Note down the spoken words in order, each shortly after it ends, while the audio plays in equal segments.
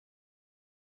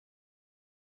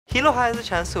Hilo High has a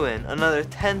chance to win another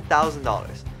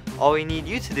 $10,000. All we need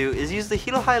you to do is use the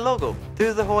Hilo High logo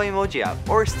through the Waianuenue app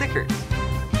or stickers.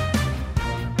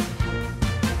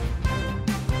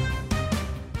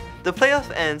 The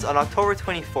playoff ends on October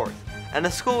 24th, and the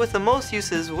school with the most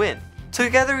uses win.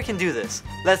 Together we can do this.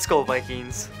 Let's go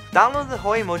Vikings! Download the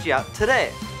Waianuenue app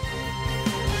today!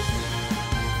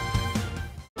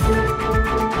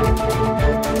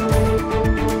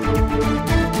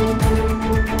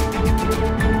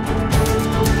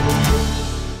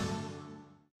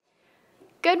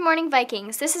 Good morning,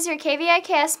 Vikings. This is your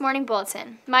KVIKS Morning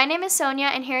Bulletin. My name is Sonia,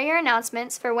 and here are your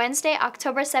announcements for Wednesday,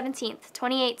 October 17th,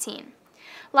 2018.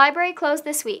 Library closed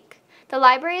this week. The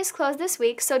library is closed this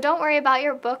week, so don't worry about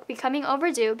your book becoming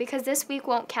overdue because this week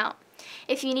won't count.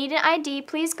 If you need an ID,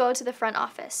 please go to the front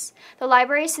office. The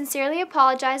library sincerely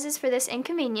apologizes for this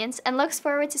inconvenience and looks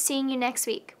forward to seeing you next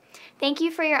week. Thank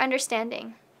you for your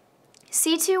understanding.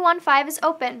 C215 is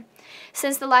open.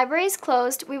 Since the library is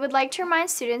closed, we would like to remind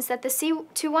students that the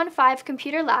C215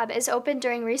 computer lab is open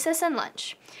during recess and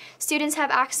lunch. Students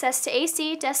have access to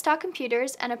AC, desktop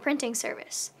computers, and a printing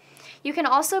service. You can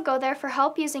also go there for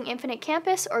help using Infinite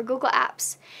Campus or Google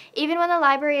Apps. Even when the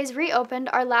library is reopened,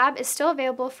 our lab is still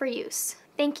available for use.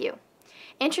 Thank you.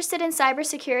 Interested in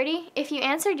cybersecurity? If you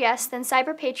answered yes, then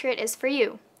Cyber Patriot is for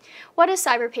you. What is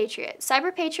Cyber Patriot?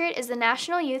 Cyber Patriot is the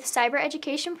National Youth Cyber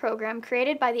Education Program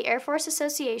created by the Air Force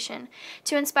Association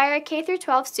to inspire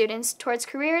K-12 students towards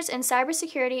careers in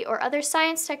cybersecurity or other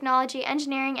science, technology,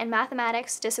 engineering, and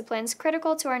mathematics disciplines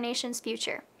critical to our nation's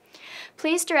future.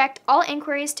 Please direct all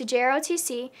inquiries to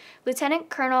JROTC, Lieutenant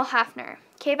Colonel Hafner,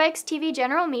 KVIKS TV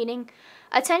General Meeting.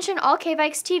 Attention all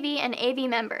KVIKS TV and AV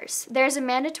members. There is a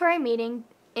mandatory meeting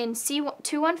in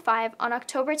C215 on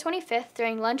October 25th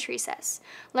during lunch recess.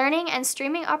 Learning and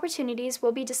streaming opportunities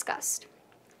will be discussed.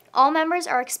 All members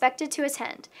are expected to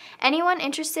attend. Anyone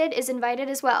interested is invited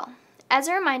as well. As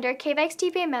a reminder, KVIKS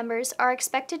TV members are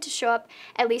expected to show up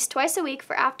at least twice a week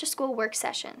for after-school work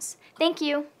sessions. Thank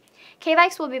you.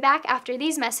 KVIKS will be back after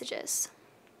these messages.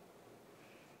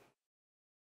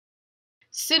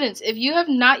 Students, if you have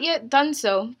not yet done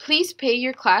so, please pay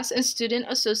your class and student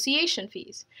association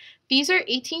fees. Fees are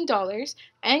 $18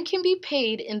 and can be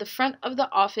paid in the front of the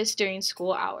office during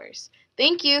school hours.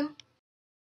 Thank you.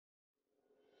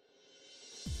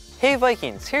 Hey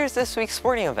Vikings, here's this week's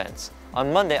sporting events.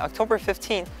 On Monday, October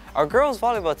 15th, our girls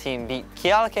volleyball team beat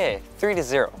KVIKS A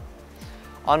 3-0.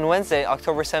 On Wednesday,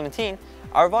 October 17th,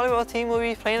 our volleyball team will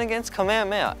be playing against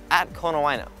Kamehameha at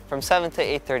Konawaina from 7 to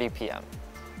 8:30 p.m.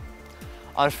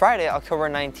 On Friday, October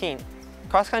 19th,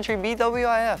 cross-country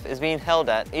BWIF is being held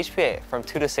at HPA from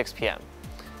 2 to 6 p.m.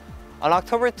 On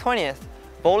October 20th,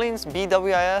 bowling's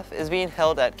BWIF is being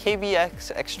held at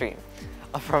KVIKS Extreme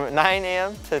from 9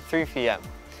 a.m. to 3 p.m.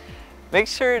 Make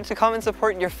sure to come and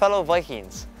support your fellow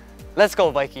Vikings. Let's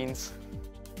go Vikings!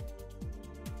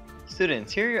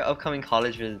 Students, here are your upcoming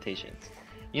college visitations.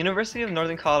 University of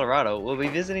Northern Colorado will be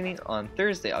visiting on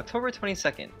Thursday, October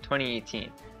 22nd,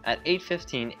 2018 at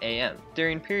 8:15 a.m.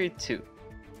 during period 2.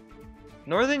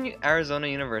 Northern Arizona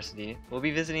University will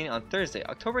be visiting on Thursday,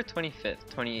 October 25th,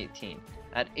 2018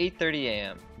 at 8:30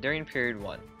 a.m. during period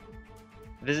 1.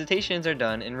 Visitations are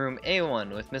done in room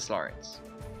A1 with Ms. Lawrence.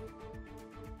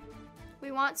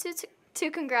 We want to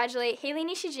congratulate Haley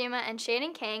Nishijima and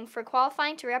Shaden Kang for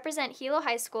qualifying to represent Hilo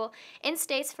High School in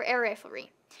states for air riflery.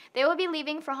 They will be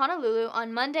leaving for Honolulu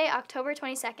on Monday, October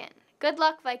 22nd. Good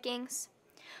luck, Vikings!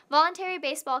 Voluntary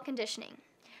baseball conditioning.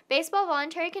 Baseball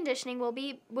voluntary conditioning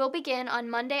will begin on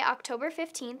Monday, October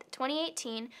 15th,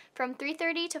 2018 from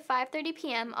 3:30 to 5:30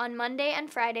 p.m. on Monday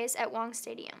and Fridays at Wong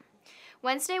Stadium.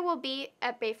 Wednesday will be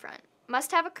at Bayfront.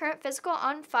 Must have a current physical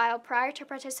on file prior to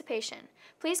participation.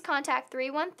 Please contact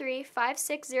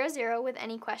 313-5600 with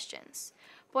any questions.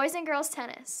 Boys and girls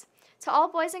tennis. To all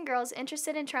boys and girls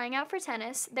interested in trying out for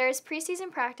tennis, there is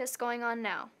preseason practice going on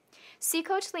now. See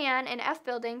Coach Leanne in F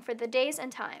Building for the days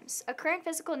and times. A current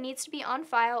physical needs to be on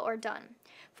file or done.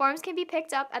 Forms can be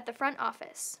picked up at the front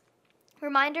office.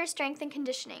 Reminder, strength and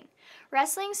conditioning.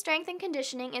 Wrestling strength and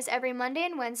conditioning is every Monday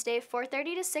and Wednesday,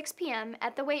 4:30 to 6 p.m.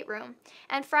 at the weight room,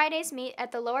 and Fridays meet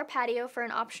at the lower patio for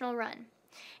an optional run.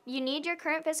 You need your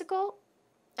current physical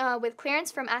with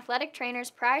clearance from athletic trainers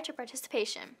prior to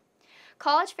participation.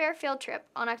 College Fair Field Trip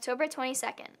on October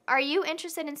 22nd. Are you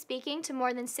interested in speaking to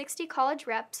more than 60 college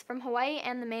reps from Hawaii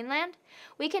and the mainland?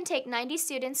 We can take 90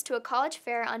 students to a college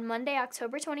fair on Monday,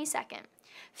 October 22nd.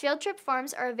 Field trip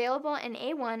forms are available in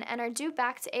A1 and are due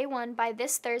back to A1 by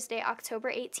this Thursday,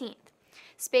 October 18th.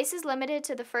 Space is limited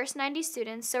to the first 90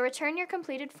 students, so return your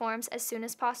completed forms as soon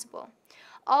as possible.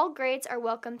 All grades are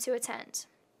welcome to attend.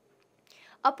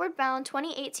 Upward Bound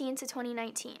 2018 to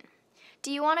 2019.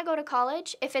 Do you want to go to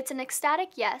college? If it's an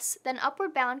ecstatic yes, then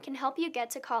Upward Bound can help you get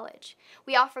to college.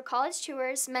 We offer college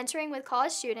tours, mentoring with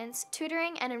college students,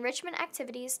 tutoring, and enrichment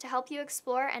activities to help you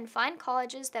explore and find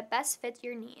colleges that best fit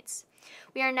your needs.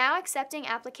 We are now accepting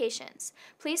applications.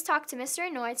 Please talk to Mr.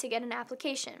 Inouye to get an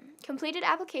application. Completed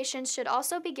applications should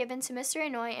also be given to Mr.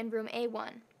 Inouye in room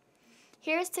A1.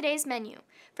 Here is today's menu.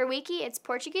 For Wiki, it's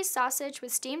Portuguese sausage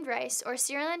with steamed rice or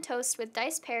cereal and toast with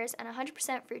diced pears and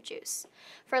 100% fruit juice.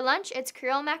 For lunch, it's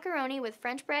Creole macaroni with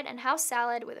French bread and house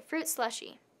salad with a fruit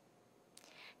slushie.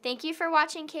 Thank you for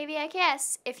watching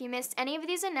KVIKS. If you missed any of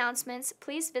these announcements,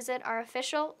 please visit our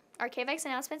KVIKS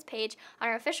announcements page on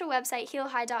our official website,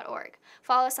 hilohigh.org.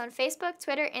 Follow us on Facebook,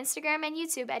 Twitter, Instagram, and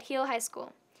YouTube at Hilo High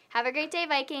School. Have a great day,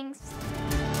 Vikings!